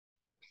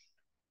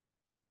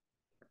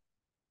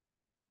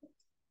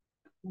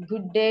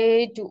Good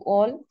day to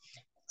all.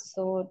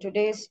 So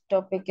today's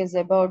topic is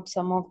about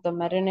some of the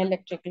marine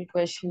electrical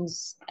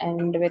questions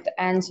and with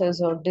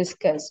answers are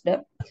discussed.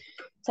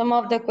 Some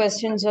of the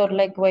questions are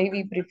like why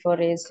we prefer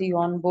AC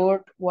on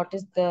board, what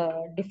is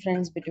the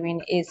difference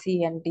between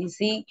AC and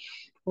DC,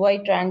 why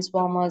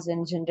transformers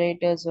and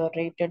generators are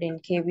rated in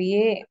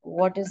KVA,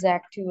 what is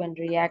active and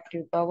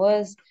reactive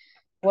powers,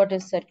 what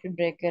is circuit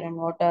breaker and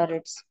what are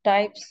its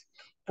types,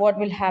 what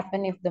will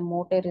happen if the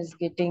motor is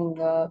getting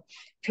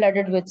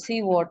flooded with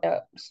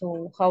seawater,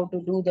 so how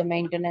to do the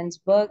maintenance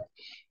work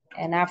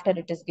and after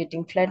it is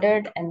getting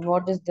flooded, and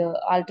what is the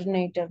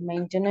alternator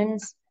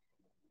maintenance,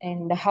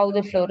 and how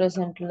the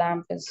fluorescent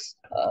lamp is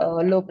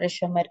low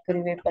pressure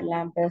mercury vapor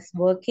lamp is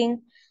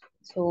working.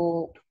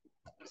 So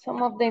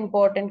some of the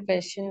important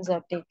questions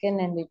are taken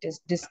and it is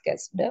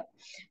discussed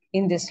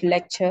in this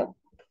lecture.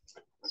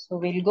 So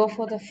we'll go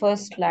for the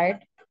first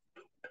slide.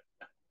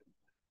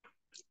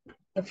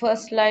 The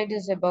first slide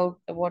is about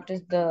what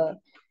is the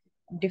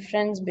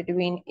difference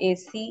between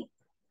AC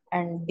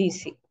and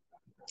DC.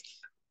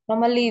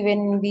 Normally,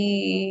 when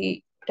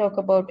we talk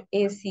about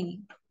AC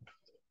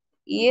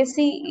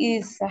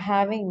is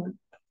having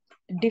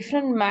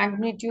different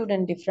magnitude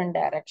and different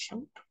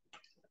direction.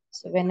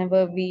 So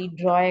whenever we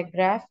draw a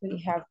graph, we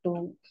have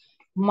to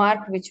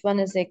mark which one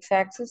is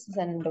x-axis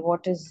and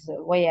what is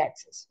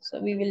y-axis. So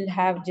we will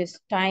have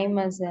just time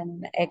as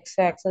an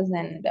x-axis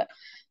and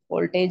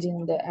voltage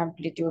in the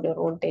amplitude or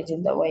voltage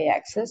in the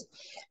y-axis.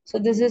 So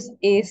this is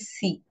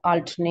AC,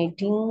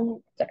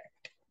 alternating current.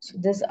 So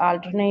this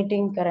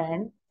alternating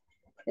current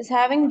is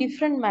having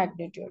different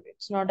magnitude.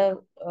 It's not a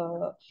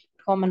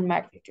common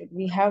magnitude.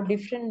 We have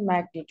different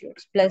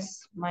magnitudes,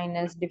 plus,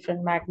 minus,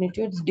 different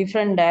magnitudes,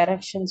 different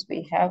directions.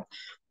 We have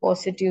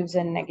positives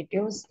and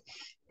negatives.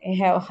 We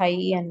have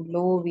high and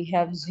low. We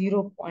have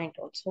 0 point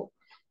also.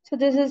 So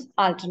this is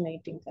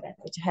alternating current,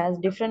 which has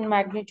different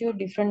magnitude,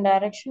 different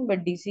direction,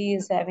 but DC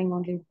is having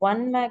only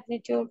one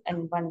magnitude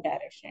and one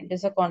direction. It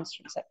is a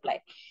constant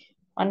supply,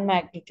 one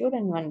magnitude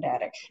and one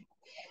direction.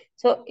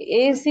 So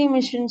AC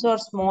machines are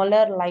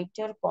smaller,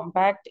 lighter,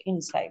 compact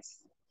in size.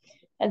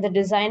 And the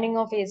designing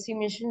of AC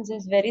machines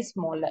is very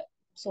smaller.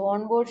 So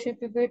onboard ship,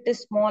 if it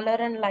is smaller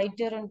and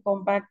lighter and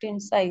compact in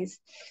size,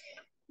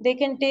 they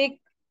can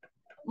take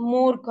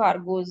more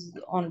cargoes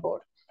on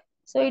board.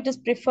 So it is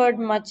preferred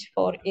much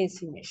for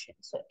AC machines.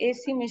 So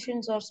AC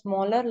machines are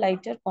smaller,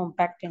 lighter,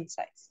 compact in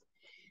size.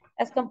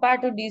 As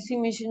compared to DC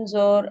machines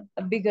are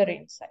bigger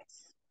in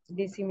size.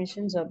 DC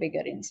machines are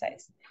bigger in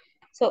size.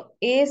 So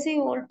AC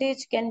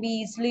voltage can be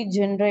easily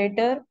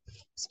generated,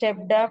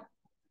 stepped up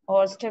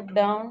or stepped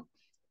down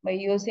by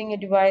using a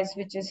device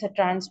which is a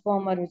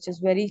transformer, which is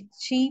very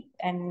cheap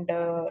and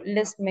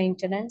less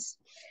maintenance.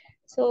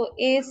 So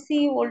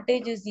AC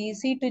voltage is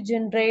easy to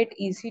generate,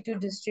 easy to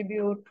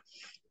distribute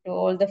to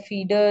all the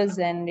feeders,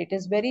 and it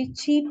is very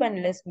cheap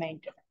and less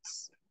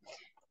maintenance.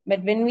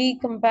 But when we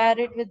compare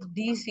it with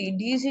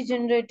DC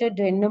generator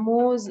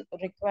dynamos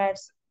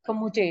requires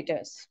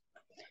commutators.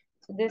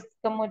 So these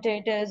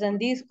commutators and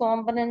these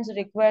components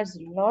requires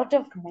a lot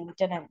of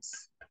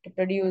maintenance to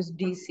produce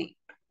DC.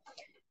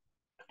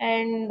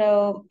 And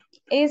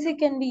AC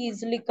can be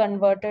easily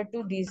converted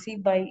to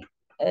DC by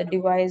a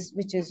device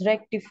which is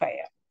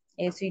rectifier.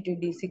 AC to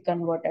DC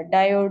converter.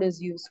 Diode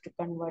is used to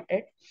convert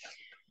it.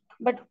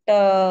 But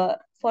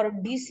for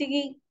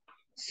DC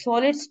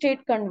solid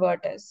state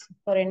converters,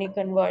 for any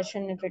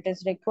conversion, if it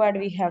is required,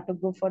 we have to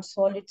go for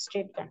solid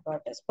state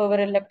converters, power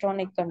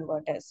electronic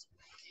converters.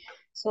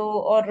 So,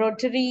 or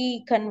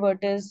rotary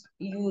converters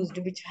used,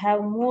 which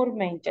have more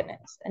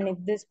maintenance. And if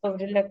this power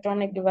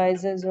electronic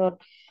devices are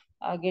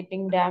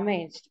getting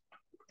damaged,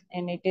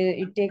 and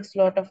it takes a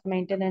lot of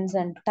maintenance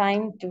and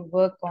time to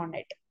work on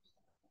it.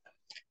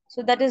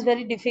 So that is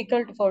very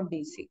difficult for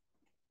DC.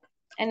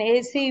 And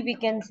AC, we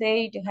can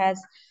say it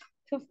has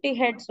 50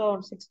 hertz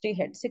or 60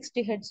 hertz.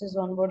 60 hertz is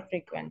onboard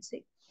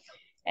frequency.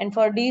 And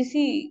for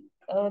DC,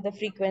 the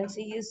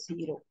frequency is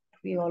 0.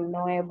 We all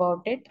know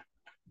about it.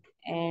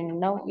 And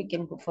now we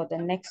can go for the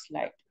next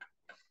slide.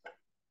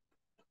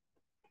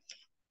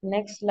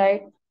 Next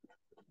slide.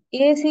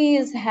 AC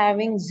is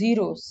having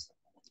zeros.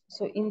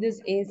 So in this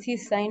AC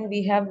sign,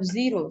 we have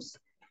zeros.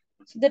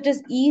 So that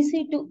is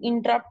easy to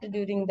interrupt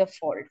during the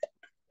fault.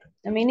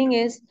 The meaning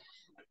is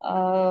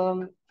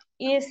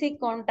AC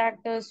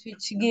contactors,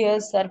 switch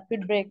gears,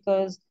 circuit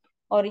breakers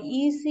are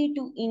easy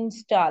to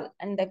install,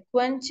 and the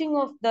quenching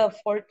of the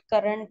fault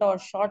current or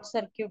short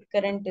circuit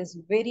current is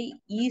very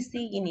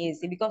easy in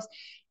AC because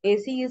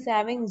AC is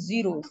having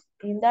zeros.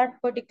 In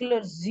that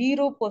particular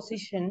zero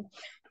position,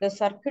 the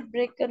circuit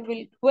breaker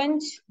will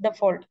quench the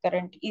fault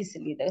current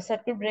easily. The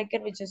circuit breaker,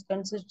 which is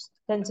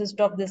consist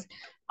of this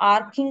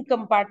arcing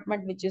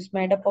compartment, which is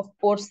made up of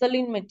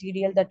porcelain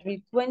material that will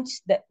quench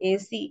the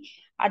AC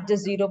at the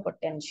zero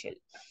potential.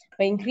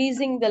 By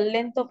increasing the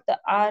length of the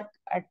arc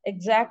at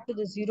exact to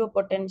the zero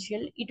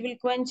potential, it will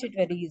quench it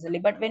very easily.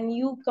 But when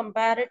you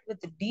compare it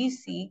with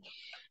DC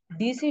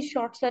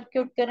short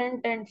circuit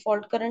current and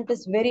fault current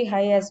is very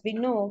high, as we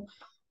know.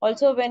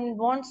 Also, when it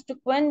wants to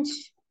quench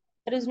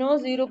There is no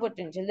zero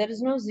potential. There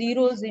is no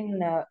zeros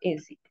in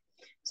AC.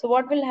 So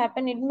what will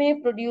happen? It may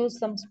produce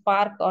some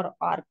spark or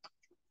arc.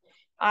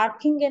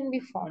 Arcing can be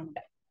formed.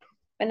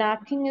 When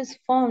arcing is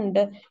formed,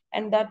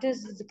 and that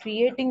is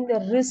creating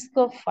the risk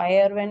of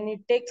fire when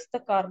it takes the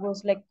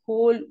cargoes like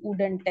coal,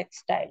 wood, and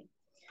textile,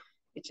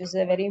 which is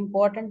a very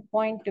important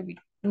point to be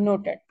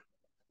noted.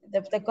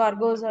 If the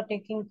cargoes are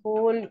taking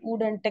coal,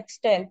 wood, and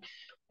textile,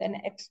 then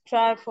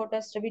extra effort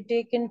has to be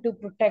taken to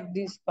protect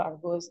these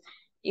cargoes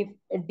if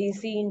a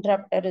DC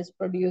interrupter is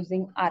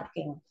producing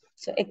arcing.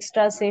 So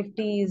extra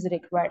safety is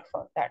required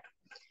for that.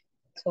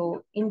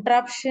 So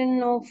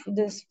interruption of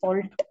this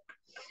fault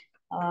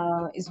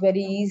is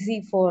very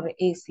easy for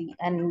AC,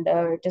 and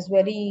it is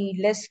very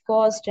less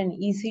cost and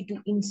easy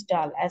to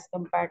install as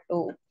compared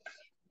to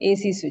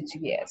AC switch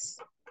gears.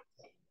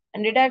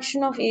 And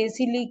reduction of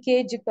AC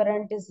leakage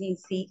current is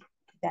easy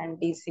than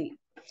DC.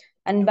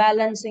 And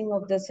balancing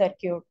of the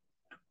circuit,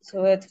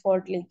 so with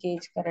fault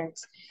leakage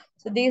currents.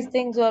 So these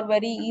things are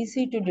very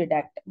easy to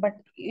detect. But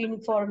in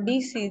for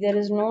DC, there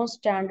is no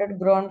standard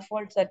ground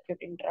fault circuit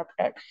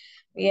interrupter.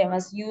 We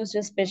must use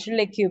special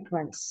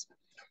equipments.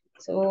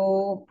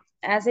 So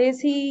as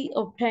AC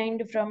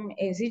obtained from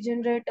AC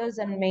generators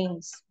and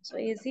mains. So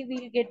AC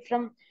we'll get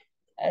from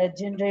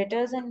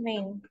generators and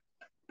main.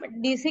 But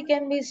DC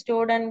can be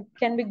stored and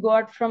can be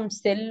got from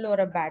cell or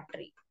a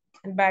battery.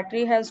 And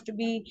battery has to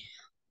be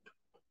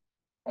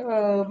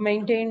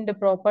maintained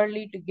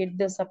properly to get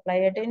the supply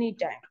at any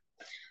time.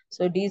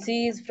 So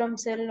DC is from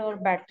cell or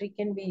battery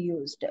can be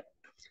used.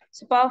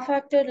 So power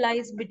factor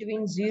lies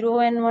between 0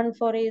 and 1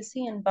 for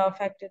AC, and power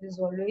factor is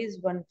always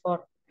 1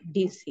 for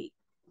DC.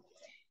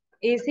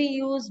 AC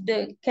used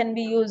can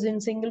be used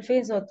in single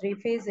phase or three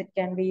phase. It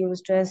can be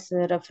used as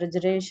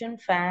refrigeration,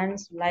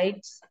 fans,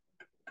 lights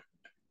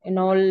in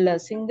all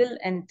single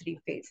and three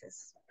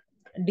phases.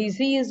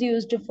 DC is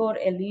used for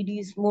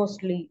LEDs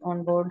mostly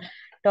on board,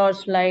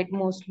 torchlight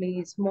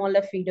mostly,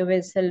 smaller feeder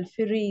vessel,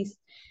 ferries,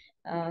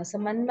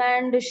 some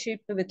unmanned ship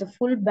with a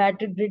full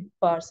battery grid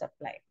power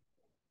supply.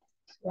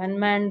 So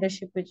unmanned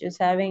ship which is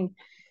having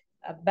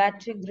a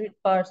battery grid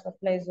power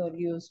supplies are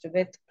used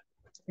with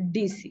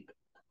DC.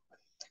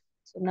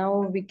 So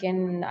now we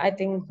can, I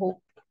think, hope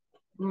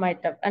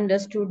might have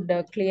understood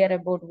clear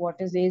about what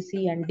is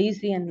AC and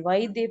DC and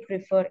why they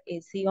prefer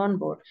AC on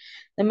board.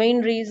 The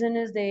main reason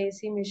is the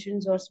AC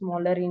machines are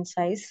smaller in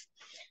size.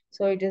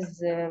 So it is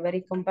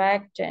very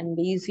compact and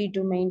easy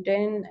to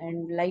maintain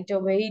and lighter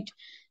weight.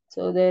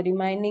 So the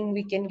remaining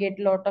we can get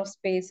lot of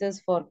spaces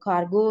for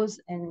cargoes,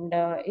 and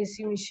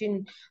AC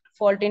machine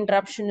fault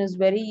interruption is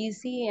very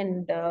easy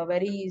and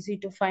very easy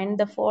to find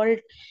the fault,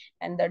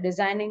 and the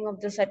designing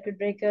of the circuit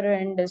breaker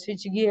and the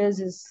switch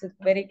gears is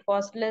very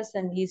costless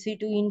and easy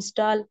to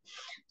install.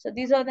 So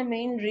these are the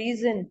main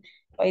reason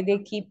why they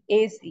keep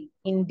AC.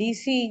 In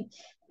DC,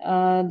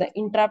 the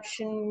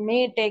interruption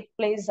may take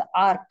place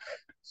arc.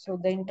 So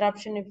the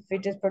interruption, if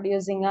it is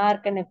producing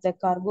arc and if the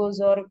cargoes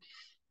are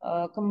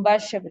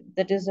combustible,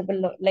 that is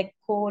like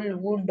coal,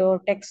 wood,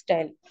 or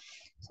textile.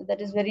 So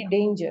that is very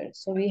dangerous.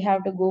 So we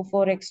have to go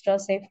for extra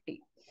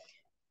safety.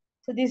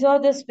 So these are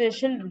the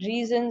special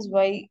reasons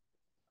why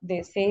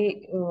they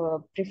say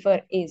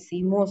prefer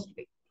AC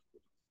mostly.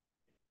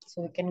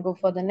 So we can go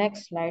for the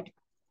next slide.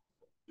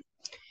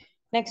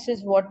 Next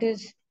is what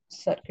is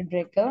circuit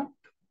breaker?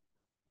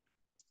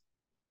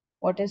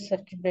 What is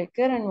circuit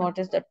breaker and what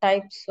is the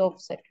types of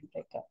circuit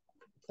breaker?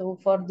 So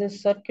for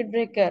this circuit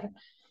breaker,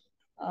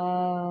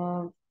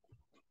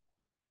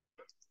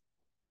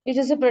 it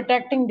is a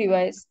protecting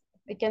device.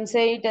 We can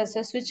say it as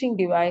a switching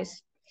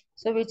device.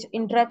 So which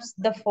interrupts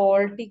the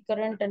faulty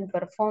current and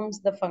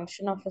performs the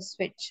function of a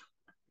switch,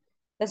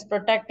 thus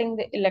protecting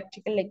the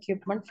electrical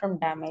equipment from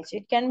damage.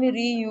 It can be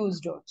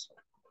reused also.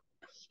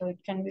 So it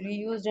can be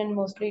reused, and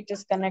mostly it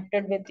is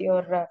connected with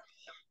your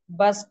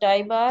bus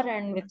tie bar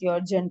and with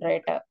your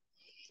generator.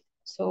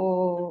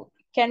 So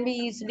it can be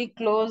easily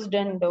closed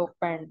and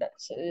opened.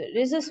 So it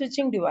is a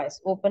switching device,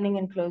 opening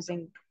and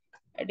closing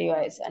a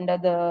device under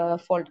the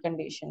fault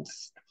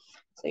conditions.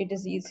 So it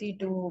is easy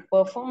to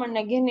perform, and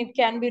again it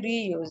can be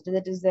reused.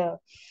 That is the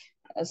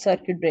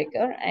circuit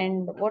breaker.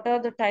 And what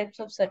are the types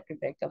of circuit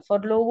breaker? For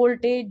low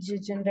voltage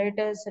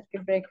generators,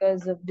 circuit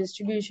breakers of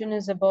distribution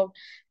is about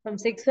from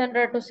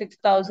 600 to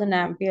 6000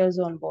 amperes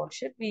on board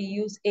ship. We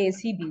use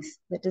ACBs,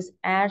 that is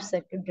air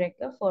circuit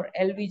breaker, for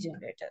LV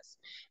generators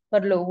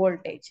for low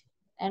voltage.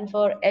 And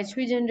for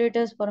HV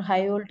generators, for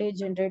high voltage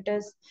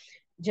generators,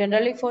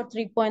 generally for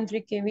 3.3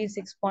 kV,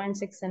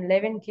 6.6 and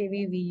 11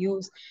 kV, we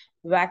use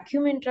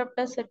vacuum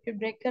interrupter circuit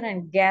breaker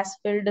and gas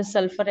filled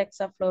sulfur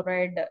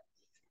hexafluoride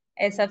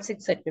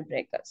SF6 circuit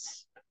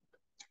breakers.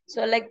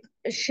 So like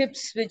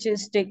ships which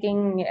is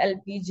taking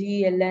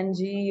LPG,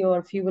 LNG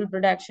or fuel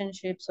production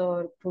ships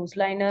or cruise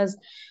liners,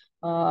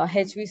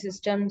 HV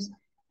systems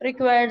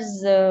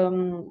requires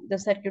the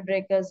circuit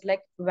breakers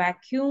like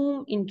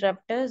vacuum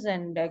interrupters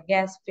and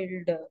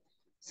gas-filled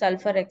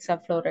sulfur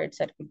hexafluoride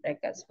circuit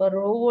breakers. For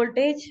low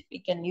voltage, we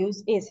can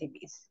use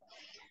ACBs.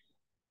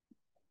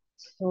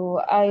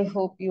 So I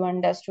hope you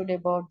understood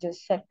about the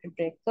circuit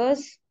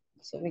breakers.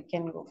 So we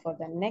can go for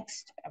the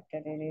next.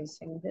 After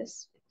erasing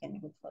this, we can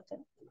go for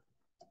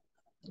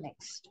the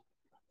next.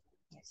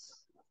 Yes.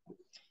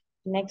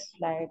 Next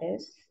slide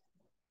is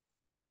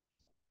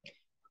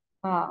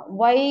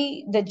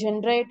why the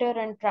generator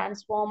and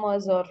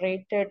transformers are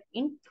rated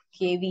in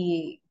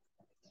KVA.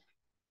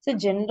 So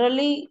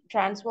generally,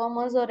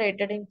 transformers are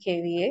rated in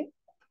KVA.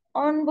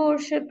 On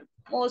board ship,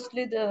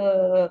 mostly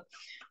the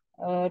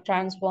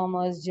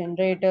transformers,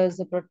 generators,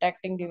 the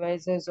protecting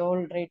devices, all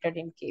rated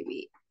in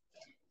KVA.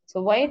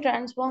 So why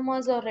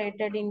transformers are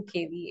rated in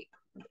KVA?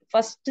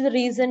 First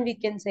reason we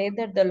can say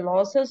that the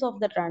losses of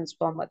the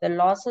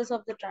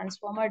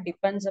transformer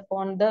depends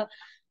upon the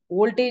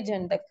voltage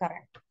and the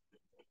current.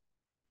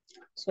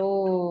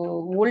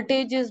 So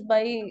voltage is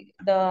by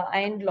the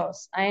iron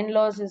loss. Iron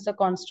loss is a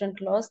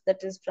constant loss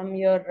that is from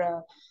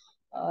your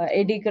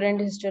eddy current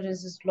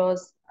hysteresis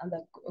loss and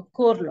the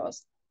core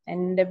loss.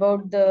 And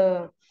about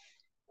the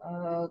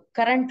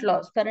current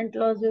loss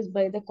is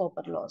by the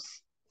copper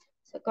loss.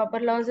 So copper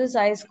loss is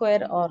I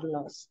square R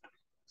loss.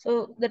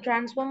 So the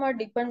transformer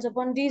depends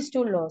upon these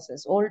two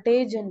losses,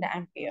 voltage and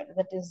ampere,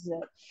 that is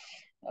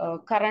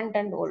current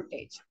and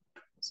voltage.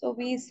 So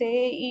we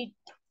say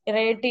it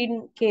rate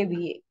in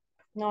KVA,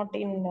 not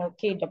in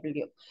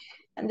KW.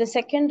 And the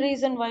second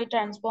reason why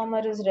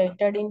transformer is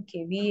rated in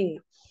KVA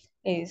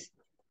is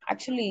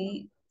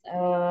actually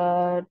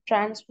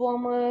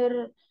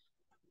transformer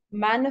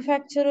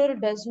manufacturer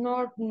does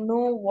not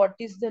know what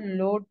is the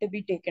load to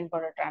be taken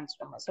for a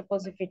transformer.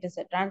 Suppose if it is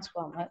a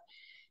transformer,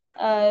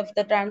 if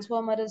the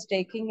transformer is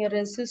taking a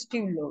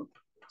resistive load,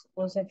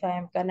 suppose if I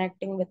am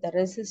connecting with a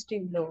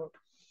resistive load,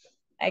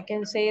 I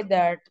can say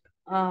that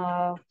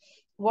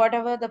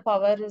whatever the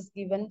power is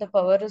given, the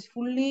power is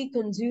fully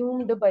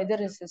consumed by the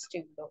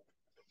resistive load.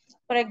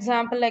 For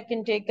example, I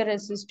can take a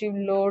resistive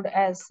load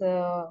as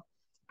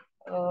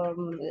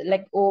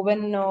like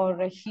oven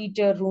or a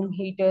heater, room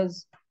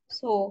heaters.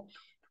 So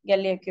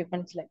galley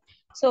equipments like.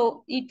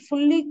 So it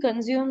fully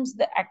consumes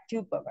the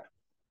active power.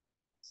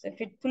 So if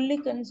it fully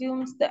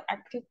consumes the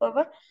active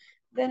power,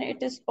 then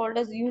it is called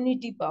as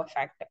unity power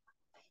factor.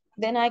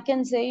 Then I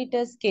can say it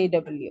as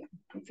KW.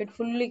 If it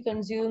fully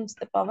consumes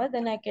the power,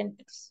 then I can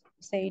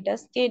say it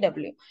as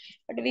KW.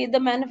 But the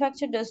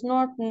manufacturer does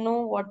not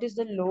know what is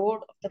the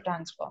load of the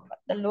transformer.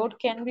 The load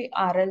can be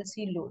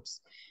RLC loads.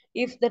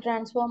 If the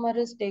transformer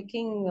is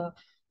taking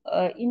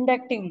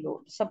inductive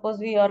load, suppose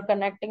we are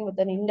connecting with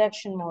an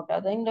induction motor,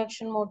 the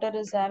induction motor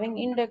is having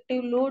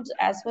inductive loads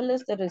as well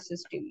as the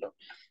resistive load.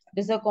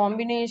 This is a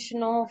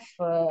combination of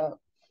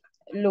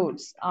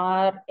loads,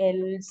 R,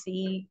 L,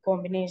 C,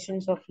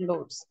 combinations of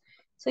loads.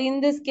 So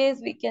in this case,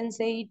 we can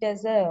say it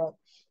as a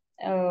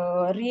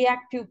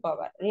reactive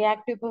power.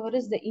 Reactive power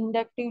is the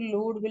inductive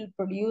load will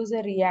produce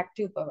a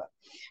reactive power.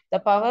 The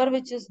power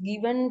which is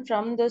given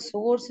from the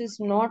source is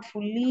not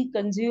fully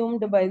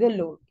consumed by the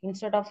load.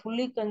 Instead of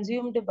fully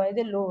consumed by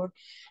the load,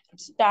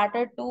 it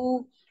started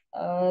to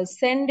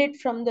send it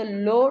from the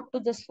load to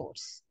the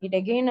source. It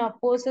again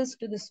opposes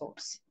to the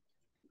source.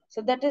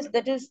 So that is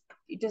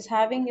it is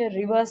having a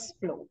reverse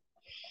flow.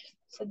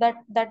 So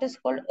that is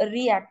called a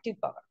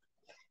reactive power.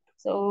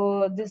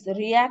 So this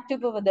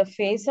reactive power, the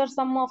phasor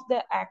sum of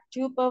the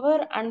active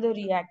power and the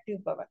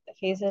reactive power. The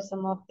phasor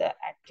sum of the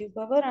active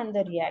power and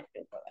the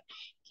reactive power.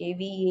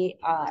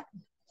 KVAR.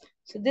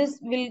 So this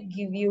will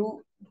give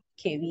you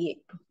KVA.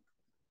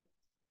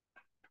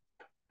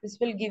 This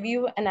will give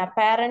you an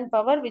apparent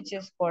power which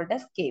is called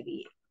as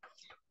KVA.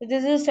 So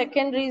this is the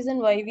second reason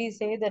why we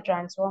say the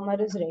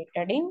transformer is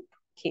rated in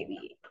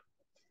KVA.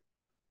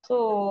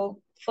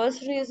 So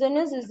first reason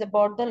is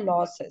about the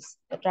losses.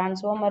 The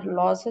transformer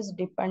losses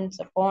depends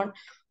upon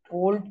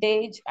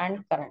voltage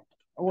and current.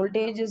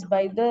 Voltage is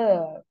by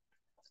the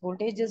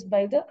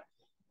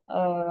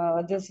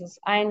this is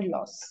iron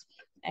loss,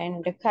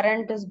 and the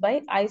current is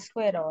by I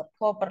square or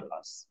copper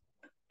loss.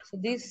 So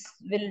this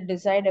will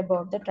decide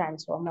about the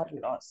transformer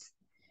loss.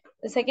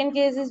 The second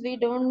case is we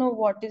don't know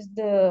what is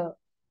the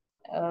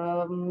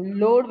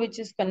load which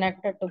is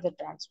connected to the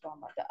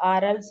transformer. The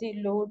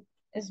RLC load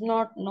is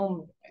not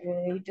known.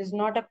 It is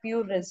not a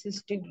pure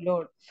resistive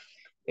load.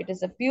 It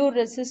is a pure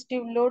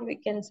resistive load. We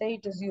can say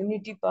it is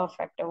unity power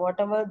factor.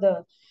 Whatever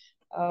the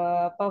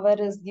power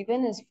is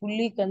given is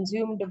fully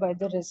consumed by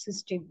the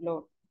resistive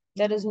load.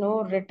 There is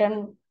no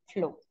return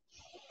flow.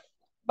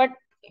 But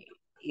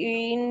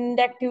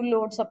inductive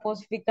load,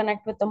 suppose we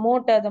connect with the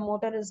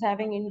motor is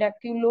having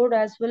inductive load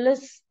as well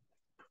as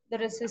the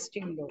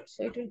resistive load.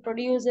 So it will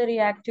produce a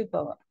reactive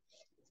power.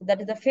 So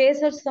that is the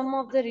phasor sum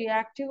of the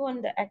reactive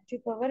and the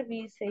active power.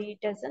 We say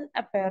it as an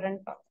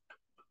apparent power.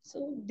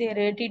 So they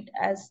rate it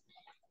as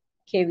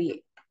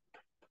KVA.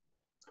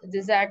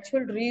 This is the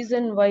actual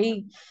reason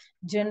why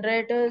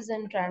generators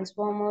and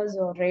transformers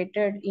are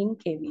rated in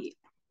KVA.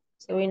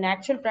 So in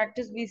actual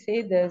practice, we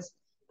say this,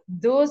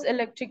 those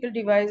electrical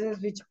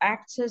devices which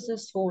acts as a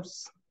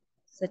source,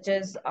 such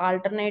as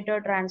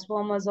alternator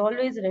transformers,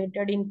 always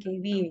rated in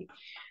KVA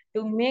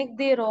to make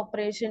their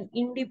operation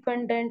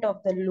independent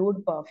of the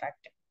load power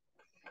factor.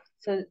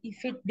 So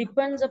if it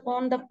depends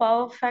upon the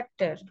power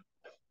factor,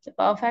 The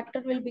power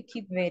factor will be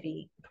keep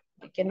varying.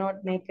 We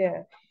cannot make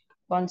a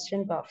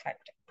constant power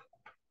factor.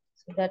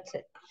 So that's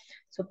it.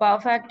 So power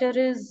factor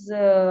is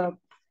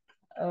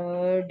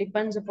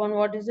depends upon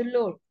what is the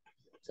load.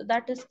 So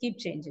that is keep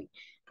changing.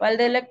 While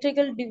the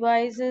electrical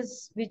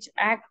devices which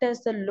act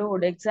as the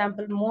load,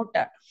 example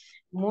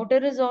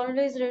motor is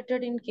always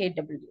rated in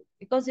kW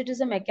because it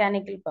is a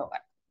mechanical power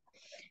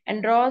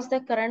and draws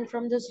the current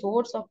from the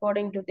source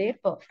according to their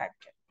power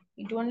factor.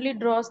 It only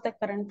draws the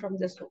current from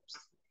the source.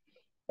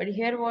 But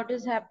here what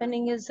is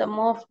happening is some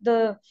of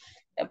the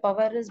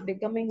power is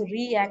becoming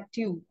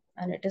reactive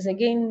and it is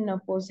again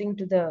opposing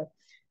to the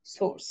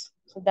source.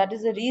 So that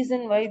is the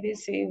reason why they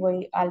say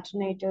why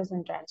alternators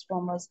and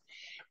transformers.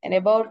 And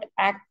about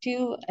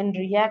active and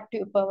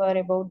reactive power,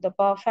 about the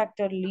power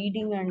factor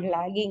leading and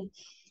lagging,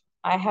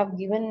 I have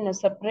given a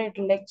separate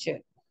lecture.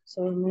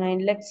 So in my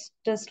next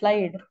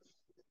slide,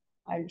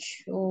 I'll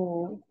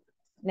show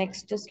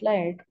next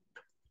slide.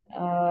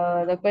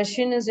 The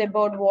question is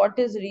about what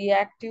is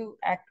reactive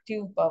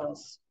active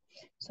powers.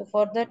 So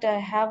for that I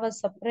have a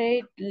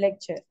separate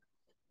lecture.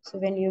 So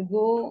when you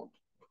go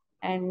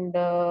and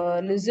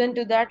listen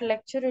to that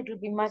lecture, it will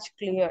be much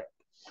clear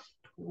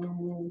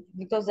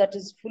because that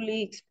is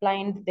fully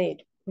explained there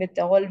with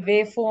all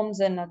waveforms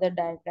and other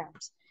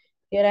diagrams.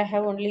 Here I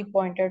have only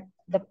pointed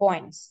the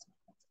points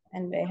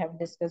and I have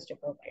discussed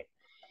about it.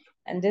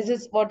 And this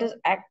is what is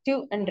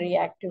active and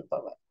reactive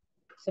power.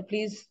 So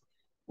please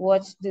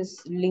watch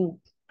this link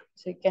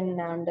so you can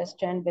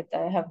understand that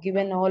I have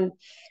given all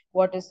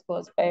what is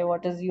caused by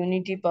what is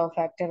unity power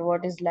factor,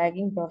 what is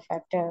lagging power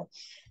factor,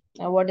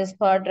 what is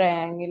power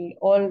triangle,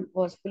 all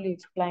was fully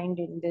explained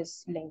in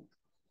this link.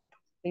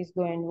 Please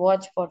go and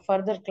watch for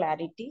further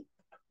clarity.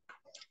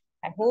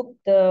 I hope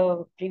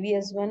the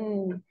previous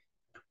one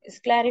is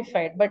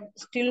clarified, but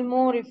still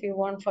more if you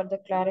want further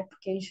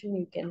clarification,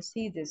 you can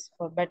see this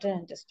for better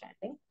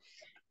understanding.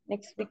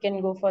 Next, we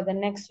can go for the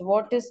next.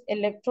 What is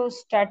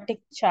electrostatic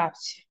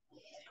charge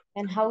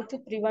and how to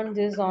prevent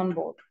this on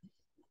board?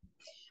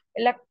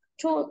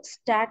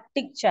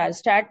 Electrostatic charge.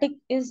 Static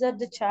is at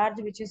the charge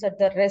which is at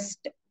the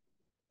rest.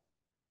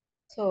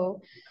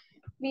 So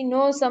we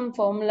know some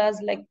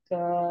formulas like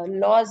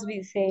laws,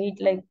 we say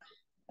it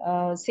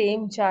like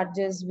same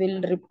charges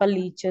will repel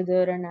each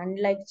other and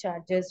unlike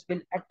charges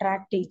will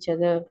attract each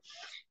other.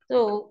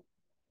 So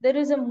there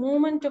is a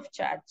movement of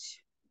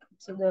charge.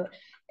 So the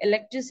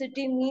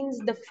electricity means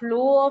the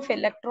flow of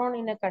electron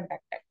in a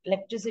conductor.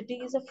 Electricity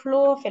is a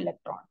flow of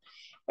electron.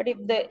 But if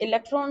the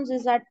electrons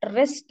is at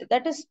rest,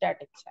 that is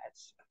static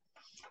charge.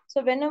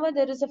 So whenever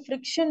there is a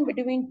friction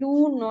between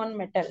two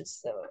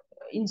non-metals,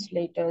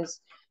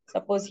 insulators,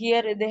 suppose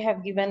here they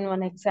have given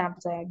one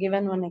example. I have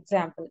given one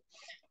example.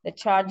 The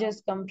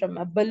charges come from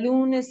a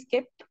balloon is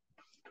kept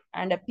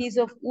and a piece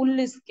of wool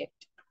is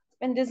kept.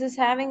 When this is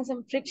having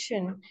some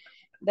friction,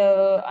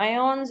 the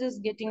ions is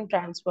getting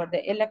transferred.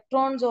 The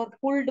electrons are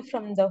pulled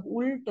from the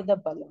wool to the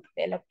balloon.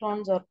 The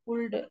electrons are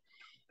pulled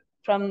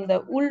from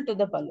the wool to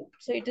the balloon.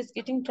 So it is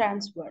getting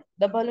transferred.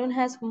 The balloon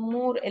has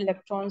more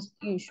electrons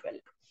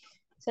usually.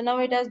 So now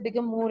it has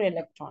become more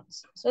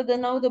electrons. So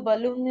now the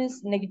balloon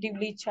is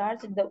negatively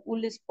charged, the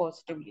wool is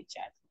positively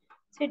charged.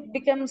 So it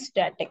becomes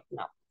static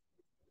now.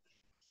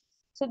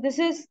 So this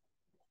is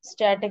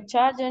static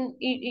charge and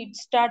it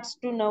starts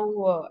to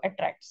now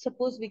attract.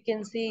 Suppose we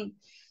can see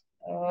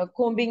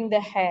combing the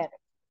hair.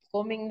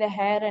 Combing the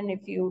hair, and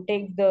if you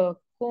take the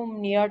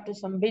comb near to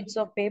some bits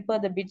of paper,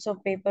 the bits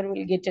of paper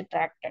will get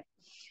attracted.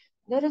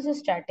 There is a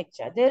static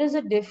charge. There is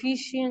a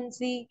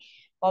deficiency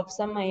of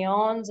some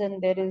ions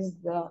and there is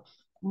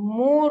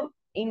more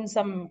in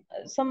some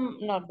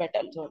not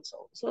metals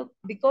also. So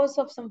because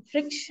of some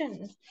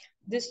friction,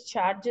 this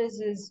charges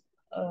is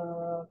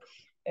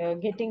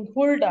getting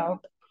pulled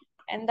out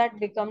and that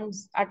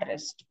becomes at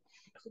rest.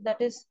 So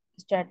that is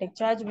static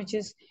charge, which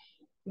is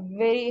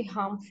very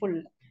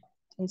harmful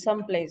in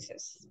some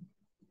places.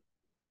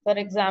 For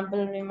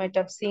example, we might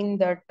have seen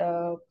that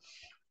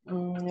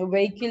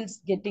vehicles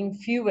getting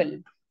fuel.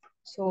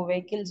 So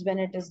vehicles, when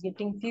it is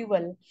getting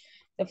fuel,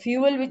 the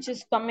fuel which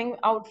is coming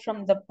out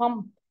from the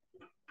pump,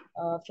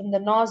 from the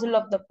nozzle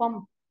of the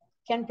pump,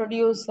 can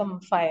produce some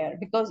fire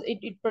because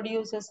it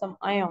produces some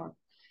ion.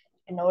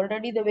 And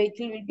already the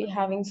vehicle will be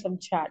having some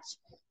charge.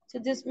 So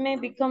this may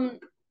become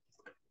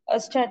a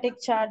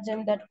static charge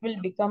and that will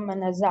become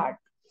an hazard.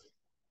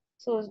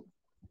 So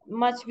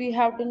much we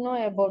have to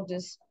know about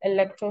this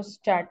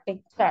electrostatic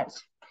charge.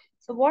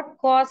 So what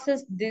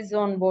causes this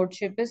on board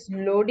ship is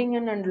loading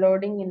and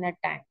unloading in a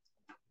tank.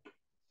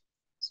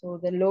 So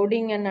the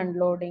loading and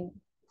unloading,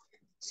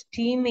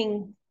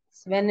 steaming,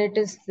 when it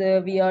is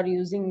we are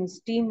using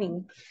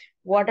steaming,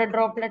 water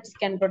droplets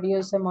can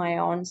produce some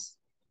ions,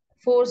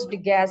 forced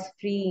gas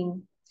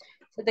freeing.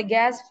 So the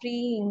gas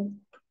freeing,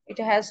 it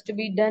has to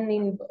be done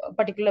in a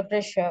particular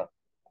pressure.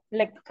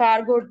 Like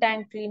cargo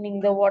tank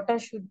cleaning, the water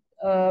should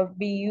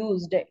be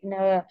used in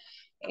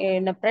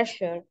a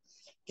pressure,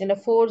 in a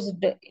forced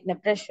in a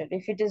pressure.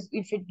 If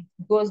it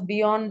goes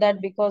beyond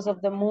that because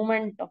of the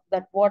movement of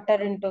that water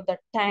into the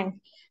tank,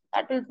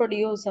 that will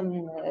produce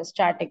some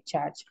static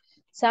charge.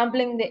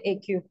 sampling the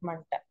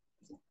equipment,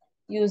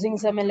 using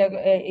some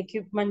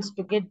equipments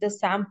to get the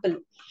sample.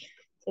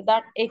 So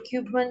that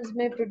equipments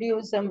may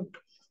produce some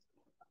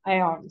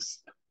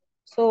ions.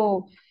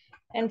 So,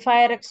 and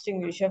fire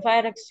extinguisher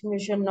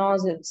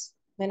nozzles,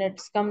 when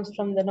it comes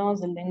from the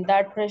nozzle in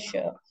that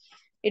pressure,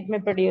 it may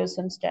produce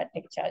some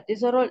static charge.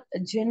 These are all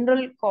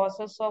general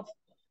causes of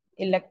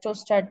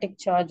electrostatic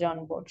charge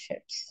on board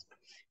ships.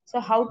 So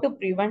how to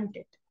prevent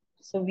it?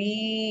 So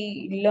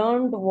we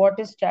learned what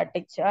is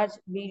static charge.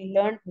 We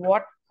learned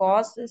what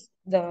causes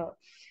the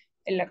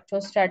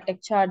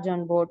electrostatic charge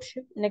on board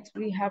ship. Next,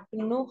 we have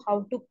to know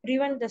how to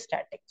prevent the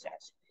static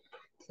charge.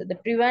 So the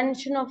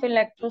prevention of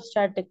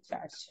electrostatic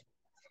charge.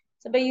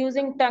 So by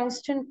using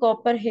tungsten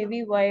copper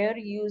heavy wire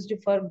used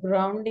for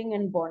grounding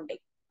and bonding.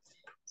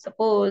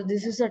 Suppose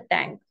this is a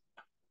tank.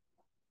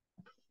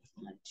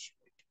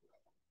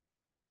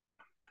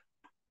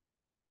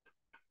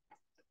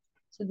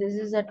 So this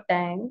is a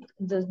tank.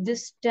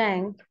 This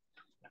tank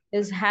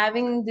is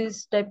having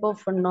this type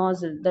of a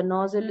nozzle. The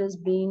nozzle is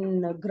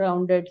being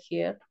grounded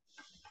here.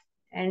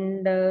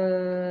 And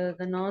the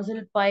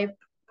nozzle pipe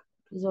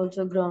is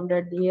also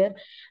grounded here.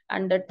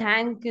 And the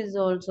tank is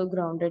also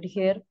grounded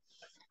here.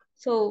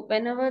 So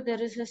whenever there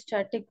is a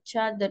static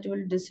charge, that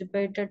will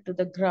dissipate it to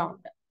the ground.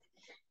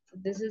 So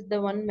this is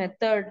the one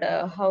method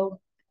how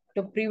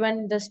to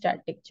prevent the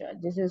static charge.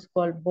 This is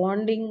called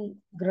bonding,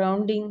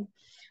 grounding.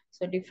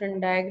 So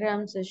different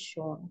diagrams is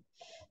shown.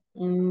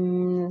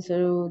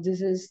 So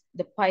this is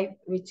the pipe,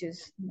 which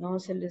is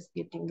nozzle is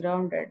getting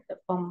grounded, the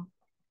pump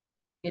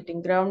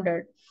getting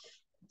grounded,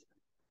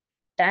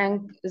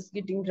 tank is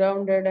getting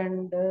grounded,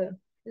 and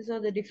these are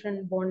the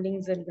different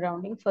bondings and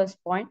grounding.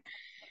 First point,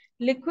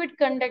 liquid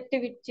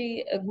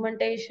conductivity,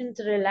 augmentation,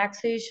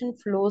 relaxation,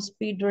 flow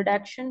speed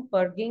reduction,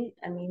 purging,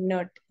 and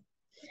inert.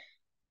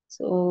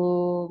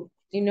 So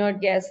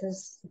inert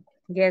gases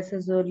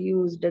are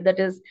used, that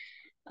is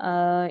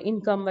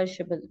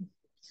incombustible.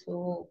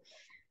 So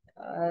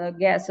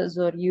gases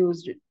are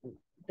used,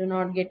 do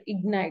not get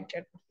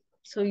ignited.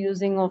 So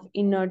using of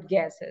inert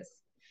gases.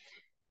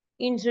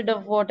 Instead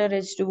of water,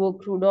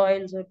 H2O, crude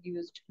oils are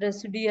used.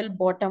 Residual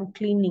bottom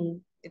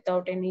cleaning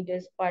without any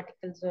dust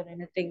particles or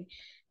anything.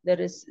 The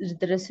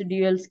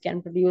residuals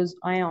can produce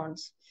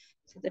ions.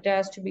 So that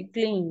has to be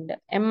cleaned.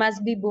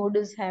 MSB board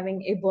is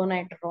having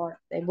ebonite rod.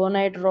 The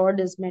ebonite rod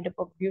is made up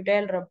of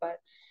butyl rubber.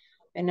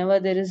 Whenever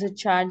there is a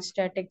charge,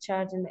 static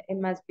charge in the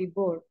MSB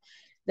board,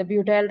 the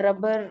butyl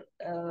rubber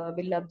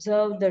will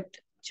observe that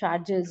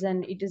charges,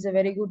 and it is a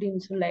very good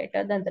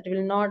insulator, then that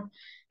will not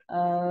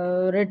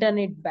return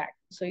it back.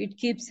 So it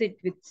keeps it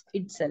with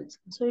itself.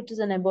 So it is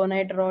an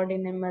ebonite rod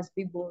in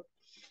MSB board.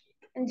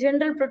 And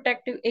general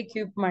protective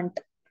equipment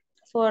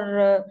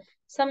for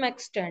some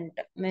extent,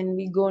 when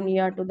we go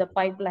near to the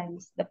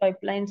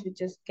pipelines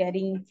which is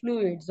carrying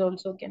fluids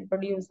also can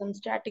produce some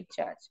static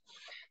charge.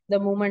 The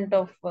movement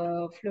of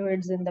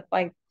fluids in the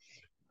pipe,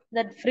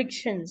 that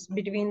frictions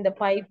between the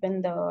pipe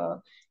and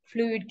the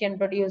fluid can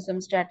produce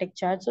some static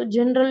charge. So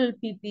general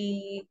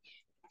PPE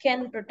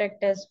can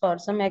protect us for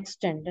some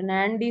extent. And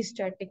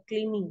anti-static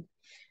cleaning.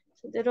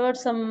 So there are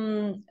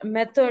some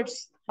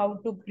methods how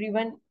to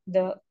prevent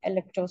the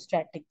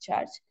electrostatic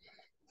charge.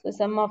 So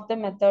some of the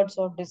methods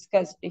are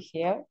discussed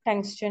here.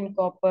 Tungsten,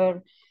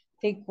 copper,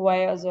 thick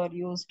wires are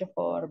used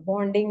for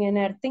bonding and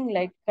earthing,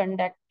 like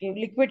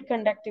liquid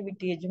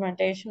conductivity,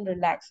 augmentation,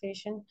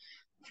 relaxation,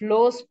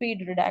 flow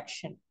speed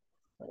reduction.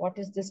 What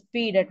is the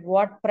speed, at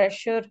what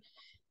pressure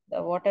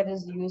the water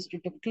is used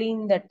to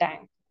clean the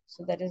tank?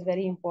 So that is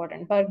very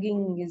important.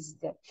 Purging is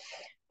the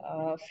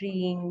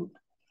freeing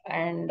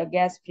and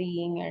gas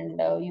freeing,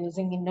 and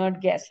using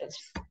inert gases.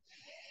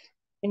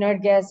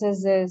 Inert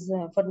gases is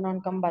for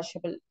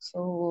non-combustible.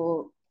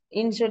 So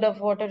instead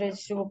of water,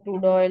 H2O,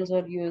 crude oils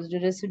are used.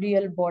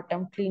 Residual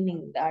bottom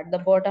cleaning. At the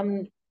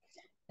bottom,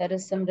 there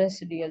is some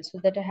residual, so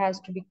that has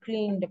to be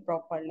cleaned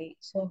properly.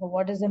 So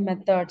what is the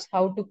methods?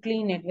 How to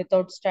clean it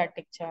without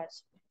static charge?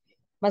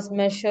 Must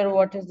measure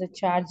what is the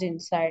charge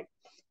inside.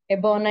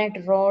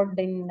 Ebonite rod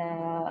in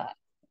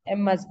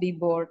MSB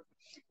board.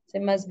 So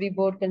MSB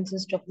board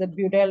consists of the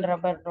butyl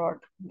rubber rod,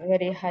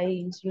 very high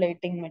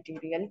insulating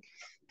material,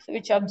 so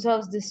which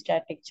absorbs the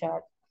static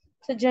charge.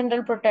 So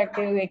general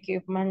protective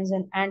equipments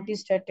and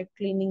anti-static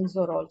cleanings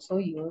are also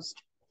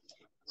used.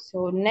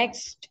 So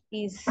next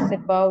is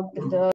about the